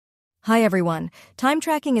Hi everyone. Time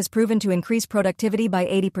tracking is proven to increase productivity by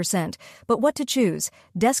 80%, but what to choose,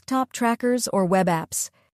 desktop trackers or web apps?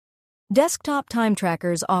 Desktop time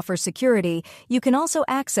trackers offer security. You can also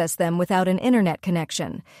access them without an internet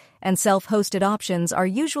connection, and self-hosted options are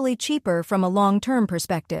usually cheaper from a long-term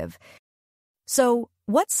perspective. So,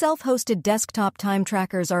 what self-hosted desktop time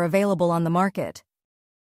trackers are available on the market?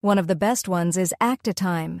 One of the best ones is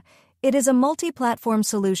actiTIME. It is a multi-platform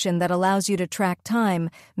solution that allows you to track time,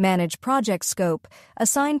 manage project scope,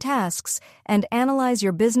 assign tasks, and analyze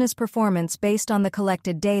your business performance based on the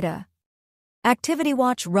collected data.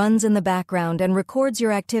 ActivityWatch runs in the background and records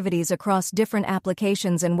your activities across different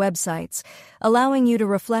applications and websites, allowing you to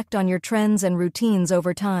reflect on your trends and routines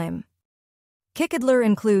over time. Kicadler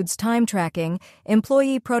includes time tracking,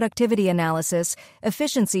 employee productivity analysis,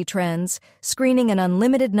 efficiency trends, screening an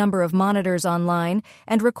unlimited number of monitors online,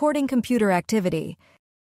 and recording computer activity.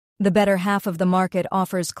 The better half of the market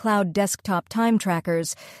offers cloud desktop time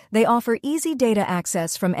trackers. They offer easy data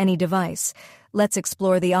access from any device. Let's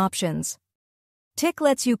explore the options. Tick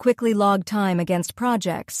lets you quickly log time against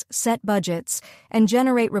projects, set budgets, and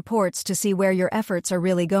generate reports to see where your efforts are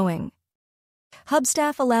really going.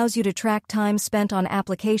 Hubstaff allows you to track time spent on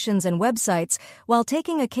applications and websites while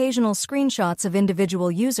taking occasional screenshots of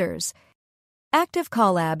individual users.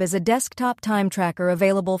 ActiveCollab is a desktop time tracker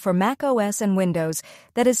available for Mac OS and Windows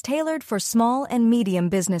that is tailored for small and medium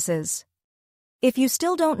businesses. If you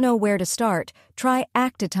still don't know where to start, try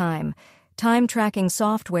actiTIME, time tracking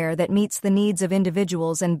software that meets the needs of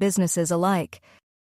individuals and businesses alike.